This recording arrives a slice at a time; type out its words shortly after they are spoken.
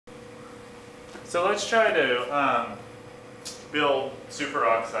So let's try to build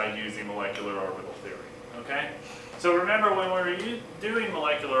superoxide using molecular orbital theory, okay? So remember when we were doing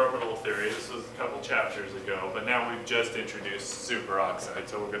molecular orbital theory, this was a couple chapters ago, but now we've just introduced superoxide,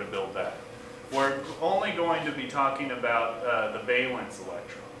 so we're going to build that. We're only going to be talking about the valence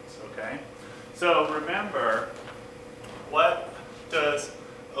electrons, okay? So remember, what does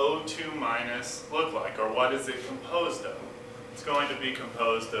O2 minus look like, or what is it composed of? It's going to be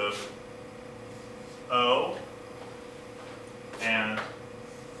composed of O and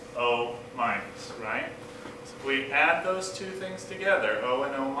O minus, right? So if we add those two things together, O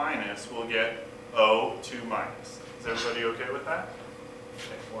and O minus, we'll get O2 minus. Is everybody okay with that?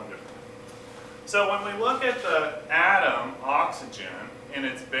 Okay, wonderful. So when we look at the atom oxygen in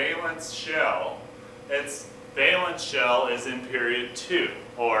its valence shell, its valence shell is in period 2,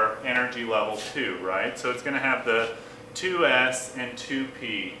 or energy level 2, right? So it's going to have the 2s and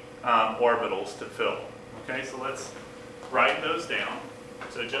 2p orbitals to fill. Okay, so let's write those down.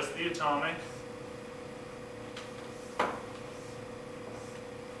 So just the atomic, like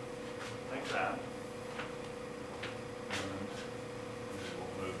that. And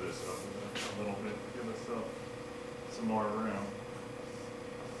we'll move this up a little bit, give us some more room.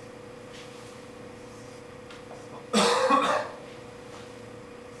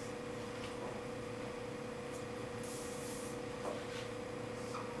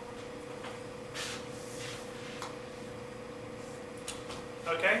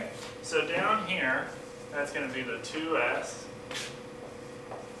 Okay, so down here, that's going to be the 2s,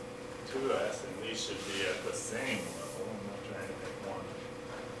 and these should be at the same level. I'm not trying to make one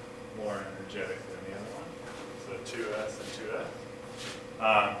more energetic than the other one. So 2s and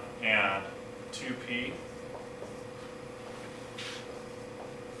 2s. And 2p.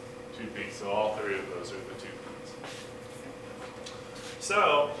 So all three of those are the 2p's.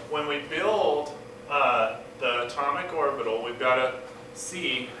 So when we build the atomic orbital, we've got to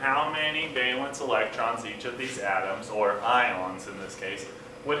see how many valence electrons each of these atoms, or ions in this case,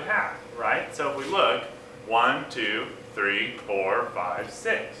 would have, right? So if we look, 1, 2, 3, 4, 5,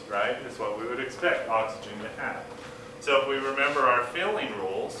 6, right? Is what we would expect oxygen to have. So if we remember our filling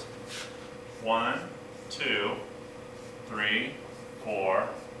rules, 1, 2, 3, 4,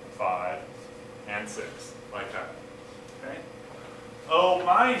 5, and 6, like that, okay? O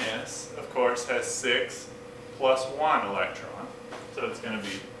minus, of course, has 6 plus 1 electron. So it's going to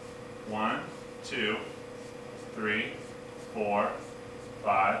be 1, 2, 3, 4,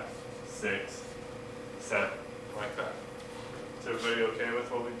 5, 6, 7, like that. Is everybody okay with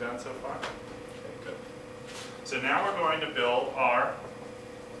what we've done so far? Okay, good. So now we're going to build our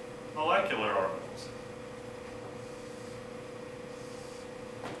molecular orbitals.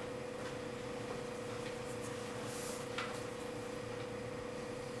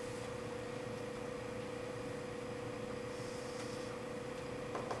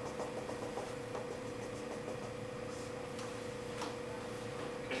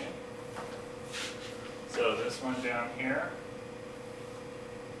 So this one down here,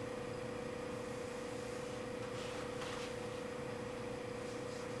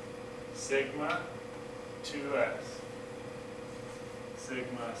 sigma 2s,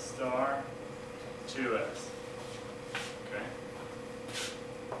 sigma star 2s. Okay.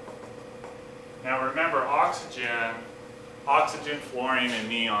 Now remember, oxygen, fluorine, and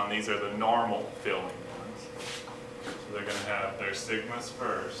neon, these are the normal filling ones. So they're going to have their sigmas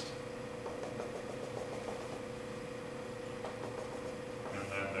first.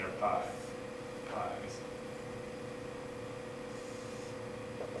 Pi's.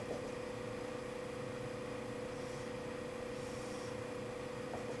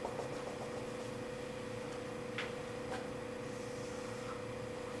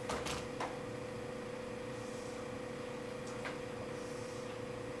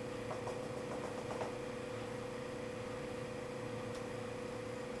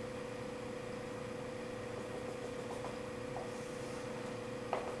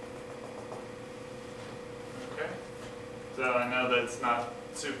 So I know that it's not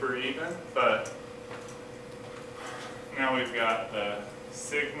super even, but now we've got the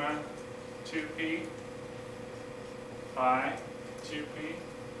sigma 2p, pi 2p,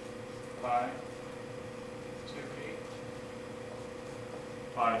 pi 2p,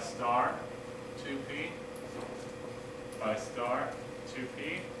 pi star 2p, pi star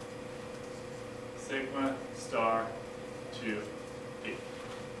 2p, sigma star 2p. You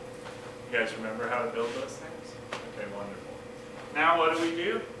guys remember how to build those things? Okay, wonderful. Now what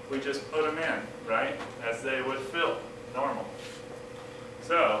do? We just put them in, right? As they would fill, normal.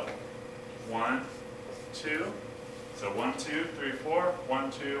 So, 1, 2. So 1, 2, 3, 4,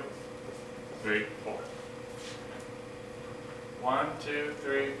 1, 2, 3, 4. 1, 2,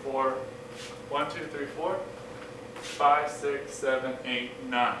 3, 4. 1, 2, 3, 4. 5, 6, 7, 8,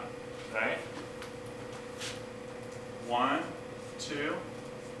 9. Right? 1, 2,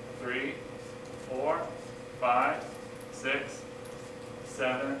 3, 4, 5, 6,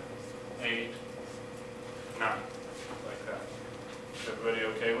 7, 8, 9. Like that. Everybody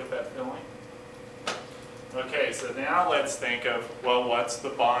okay with that filling? Okay, so now let's think of, well, what's the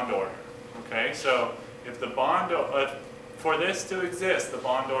bond order? Okay, so if the bond, for this to exist, the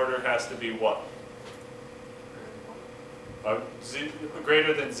bond order has to be what?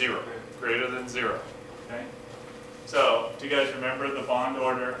 Greater than 0. Greater than 0. Okay? So, do you guys remember the bond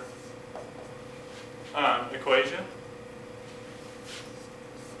order equation?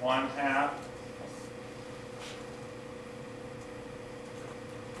 1/2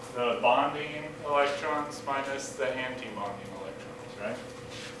 the bonding electrons minus the anti-bonding electrons, right?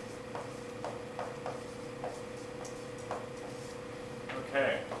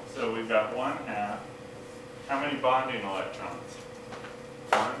 Okay, so we've got 1/2. How many bonding electrons?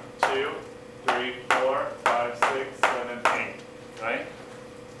 1, 2, 3, 4, 5, 6, 7, 8, right?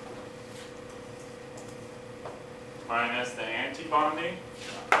 Minus the anti-bonding,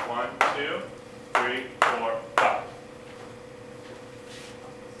 1, 2, 3, 4, 5.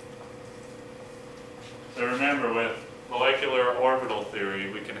 So remember, with molecular orbital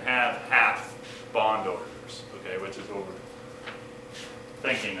theory, we can have half bond orders, okay, which is what we're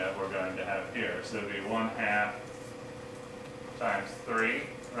thinking that we're going to have here. So it would be 1/2 times 3,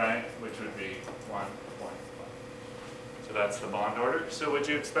 right, which would be 1.5. So that's the bond order. So would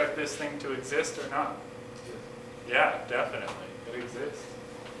you expect this thing to exist or not? Yeah, definitely. It exists.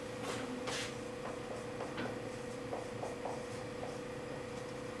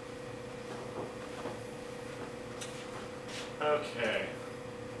 Okay.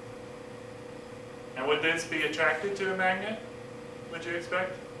 And would this be attracted to a magnet, would you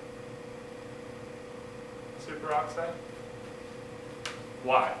expect? Superoxide?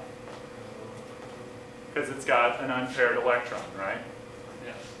 Why? Because it's got an unpaired electron, right?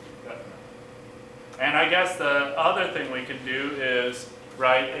 Yes, definitely. And I guess the other thing we can do is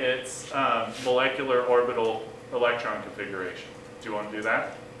write its molecular orbital electron configuration. Do you want to do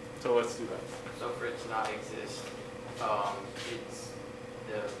that? So let's do that. So for it to not exist, it's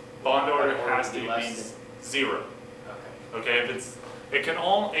the bond order has to be less 0. Okay. Okay, if it can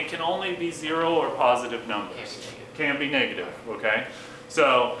only be 0 or positive numbers. Can't be negative. Okay,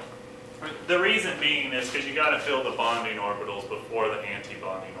 so the reason being is because you got to fill the bonding orbitals before the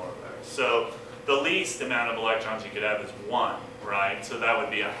anti-bonding orbitals. So the least amount of electrons you could have is 1, right? So that would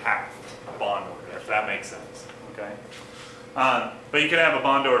be a half bond order, if that makes sense. Okay, but you could have a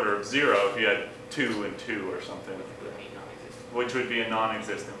bond order of 0 if you had 2 and 2 or something, which would be a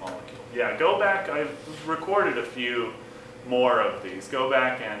non-existent molecule. Yeah, go back. I've recorded a few more of these. Go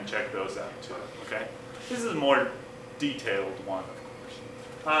back and check those out too. Okay, this is a more detailed one,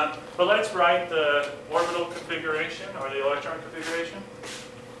 of course. But let's write the orbital configuration or the electron configuration.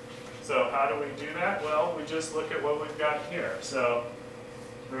 So how do we do that? Well, we just look at what we've got here. So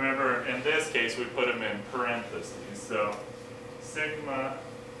remember, in this case, we put them in parentheses. So sigma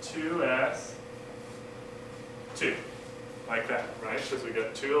 2s 2, like that, right? Because we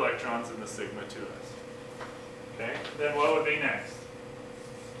got 2 electrons in the sigma 2s. Okay, then what would be next?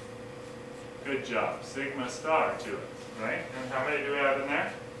 Good job, sigma star 2s, right? And how many do we have in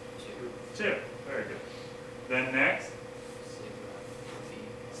there? 2. 2, very good. Then next?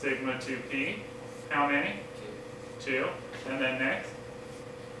 Sigma 2p. How many? 2. And then next?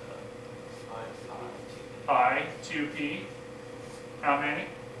 Pi 2p. How many?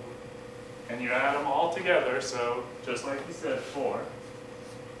 And you add them all together, so just like you said, 4.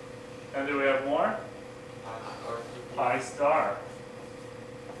 And do we have more? Pi star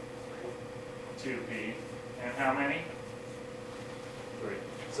 2p. And how many? 3.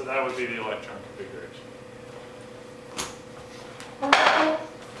 So that would be the electron configuration.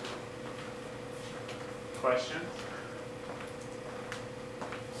 Questions?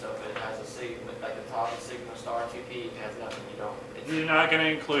 So if it has a sigma, like the top of sigma star 2p, it has nothing, You're not going to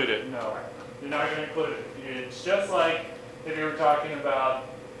include it, no. You're not going to include it. It's just like if you were talking about,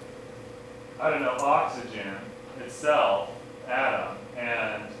 I don't know, oxygen itself, atom,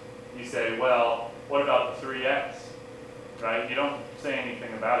 and you say, well, what about the 3s? Right? You don't say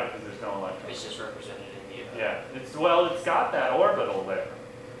anything about it because there's no electron. It's just represented in the Yeah. It's got that orbital there,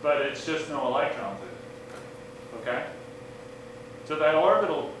 but it's just no electrons in it. Okay? So that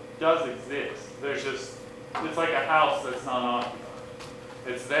orbital does exist. There's just, it's like a house that's not occupied.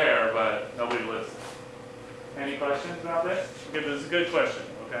 It's there, but nobody lives there. Any questions about this? Okay, this is a good question,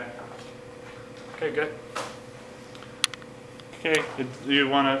 okay? Okay, good. Okay, do you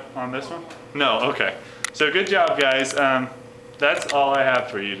want to on this one? No, okay. So good job, guys. That's all I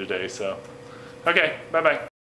have for you today, so. Okay, bye-bye.